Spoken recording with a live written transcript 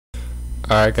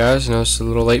Alright guys, I know it's a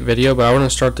little late video, but I want to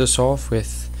start this off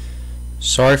with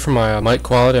sorry for my mic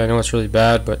quality. I know it's really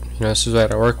bad, but this is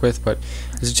what I work with. But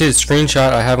as you see the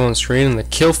screenshot I have on the screen in the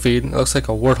kill feed, it looks like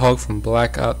a Warthog from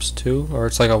Black Ops 2, or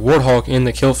it's like a Warthog in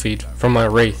the kill feed from my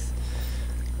Wraith.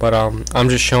 But I'm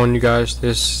just showing you guys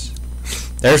this.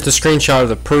 There's the screenshot of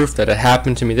the proof that it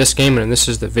happened to me this game, and this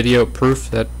is the video proof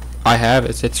that I have.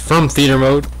 It's from theater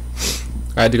mode.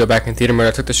 I had to go back in theater mode.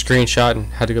 I took the screenshot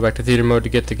and had to go back to theater mode to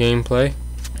get the gameplay.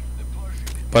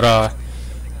 But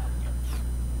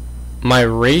my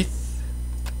Wraith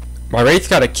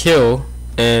got a kill,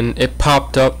 and it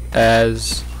popped up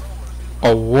as a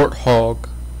Warthog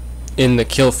in the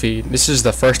kill feed. This is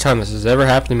the first time this has ever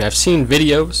happened to me. I've seen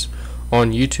videos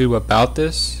on YouTube about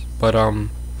this, but I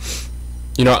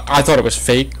thought it was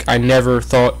fake. I never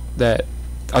thought that.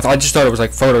 I just thought it was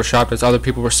like photoshopped, as other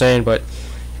people were saying, but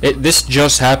this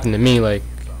just happened to me like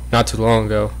not too long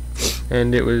ago,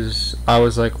 and I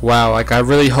was like, wow, like I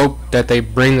really hope that they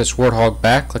bring this Warthog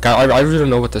back. Like I really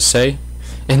don't know what to say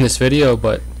in this video,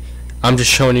 but I'm just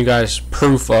showing you guys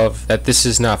proof of that this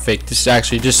is not fake. This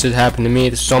actually just happened to me.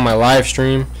 This is on my live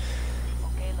stream.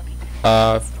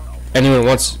 If anyone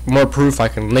wants more proof, I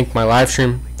can link my live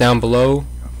stream down below,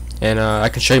 and I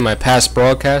can show you my past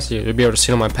broadcast. You'll be able to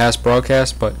see it on my past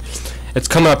broadcast, but it's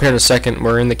coming up here in a second.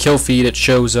 Where in the kill feed it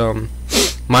shows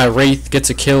my Wraith gets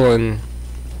a kill,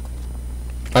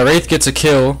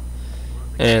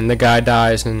 and the guy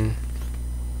dies, and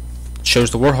it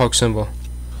shows the Warthog symbol.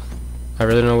 I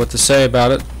really don't know what to say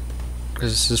about it,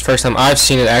 because this is the first time I've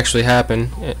seen it actually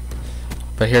happen.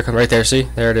 But here come right there. See,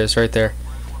 there it is right there.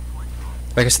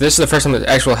 Like I said, this is the first time it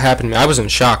actually happened to me. I was in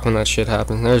shock when that shit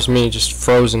happened. There's me just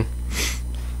frozen.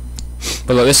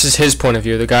 But look, this is his point of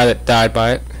view, the guy that died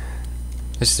by it.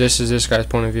 This is this guy's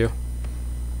point of view.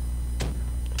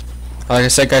 Like I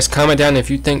said, guys, comment down if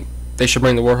you think they should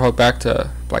bring the Warthog back to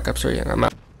Black Ops 3, and I'm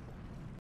out.